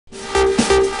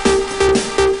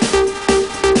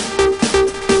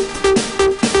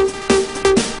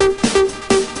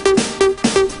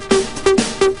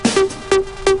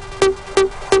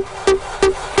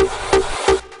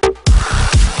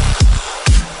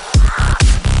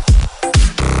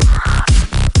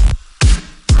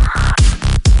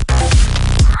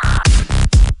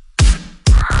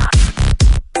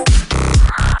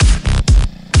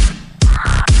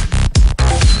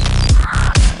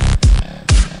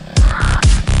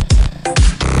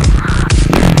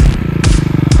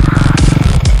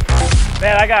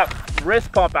I got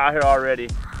wrist pump out here already.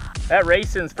 That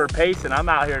racing's for pacing. I'm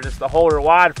out here just to hold her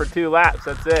wide for 2 laps,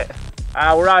 that's it.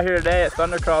 We're out here today at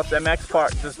Thundercross MX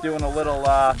Park just doing a little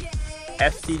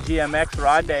Stgmx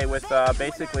ride day with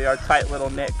basically our tight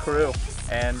little knit crew,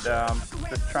 and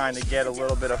just trying to get a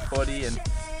little bit of footy and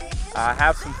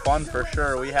have some fun for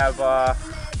sure. We have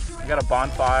we got a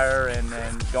bonfire and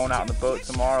going out on the boat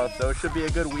tomorrow, so it should be a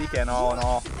good weekend all in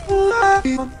all. Live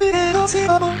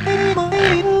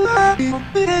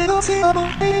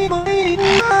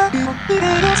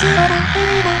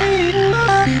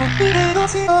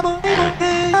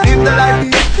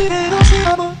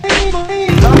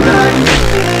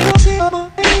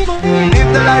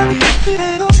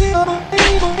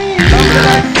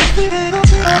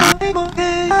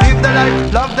the life,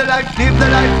 love the life, live the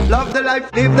life, love the life,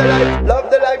 live the life, love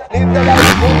the life, live the life,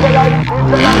 live the life, live the life,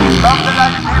 love the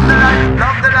life, live the life,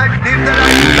 love the life, live the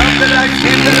life, love the life,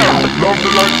 live the life, love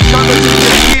the life. Troubles with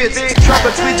the kids,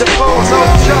 troubles with the foes, no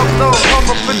job, no home,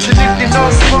 opportunity, no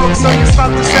smoke, so you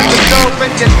start to set the dope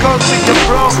and get caught with your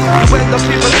bro. When the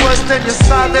people worse than your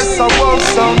side, there's a war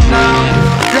song now.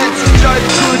 Let's enjoy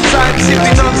the good times,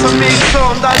 sipping on some big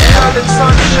song, that golden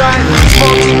sunshine,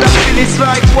 smoking that finish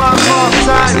like one more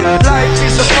time. Life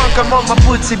is a funk, I'm on my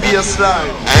pussy be a slide.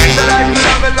 Live the life,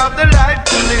 love the life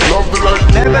to live. Love the life.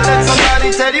 Never let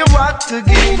somebody tell you what to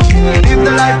give. Live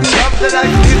the life, love the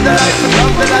life, live the life,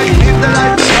 love the life, live the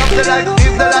life, love the life,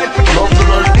 live the life, love the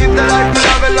life, live the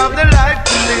life, love the life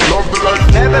to live. Love the life.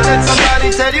 Never let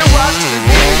somebody tell you what to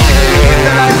give. Live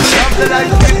the life, love the life,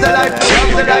 live the life,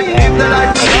 love the life, live the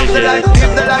life, love the life,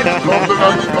 live the life, love the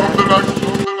life, love the life.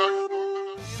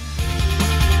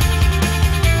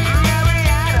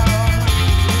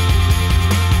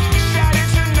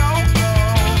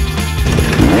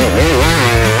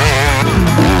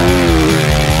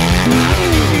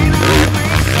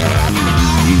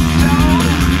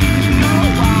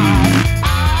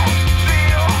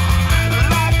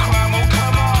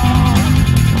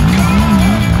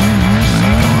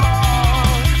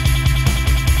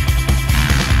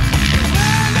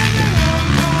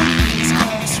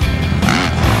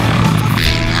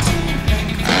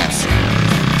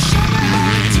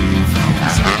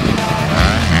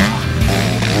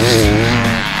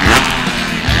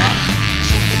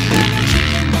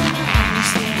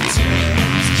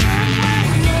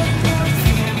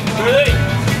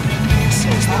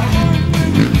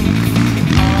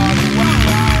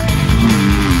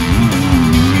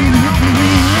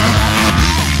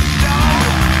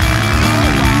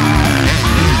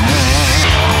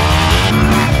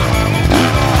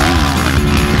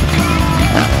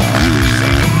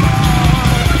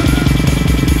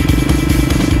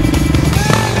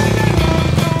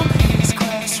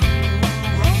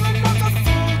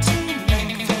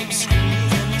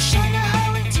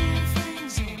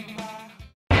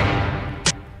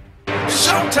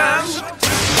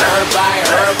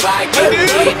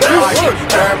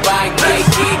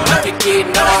 Everybody get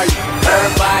naughty.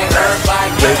 Everybody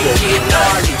get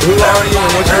naughty. Everybody get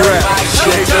naughty. Everybody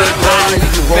get naughty.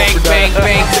 Bang, bang,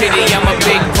 bang, titty, I'm a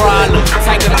big problem.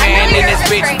 Type of man in this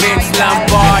bitch, Vince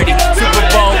Lombardi. Super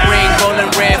Bowl ring,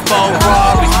 rolling red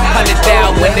Ferraris.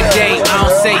 100,000 win the game, I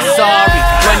don't say sorry.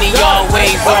 Money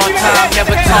always on time,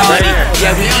 never tardy.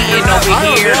 Yeah, we eating over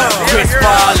here, Chris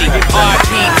Farley.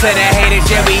 RP to the haters,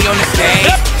 yeah, we on the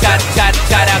stage.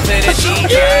 Shout out to the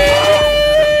DJ.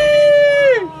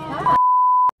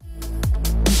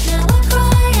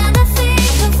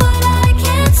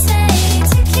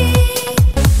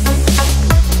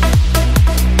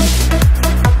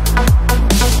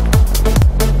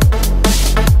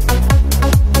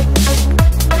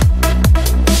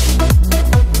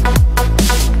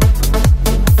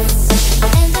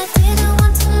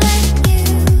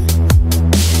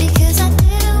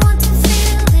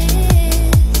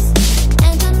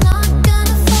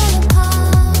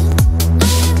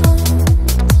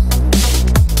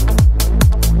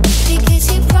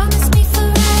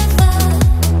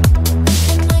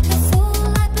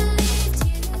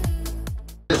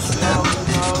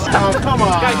 Oh, come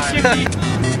on.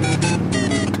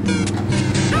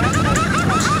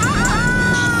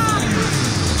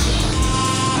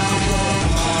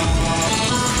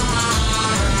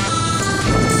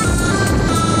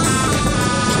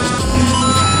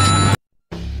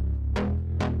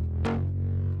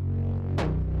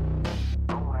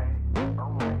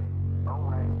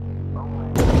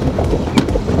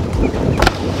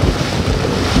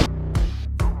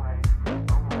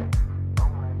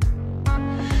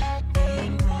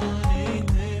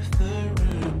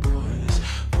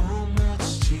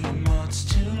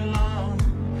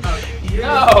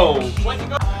 Yo! Where'd you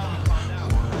go?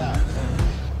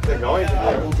 noise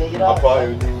in there. I'll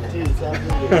probably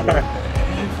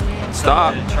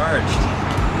Stop. Charged.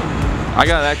 I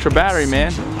got an extra battery,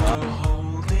 man.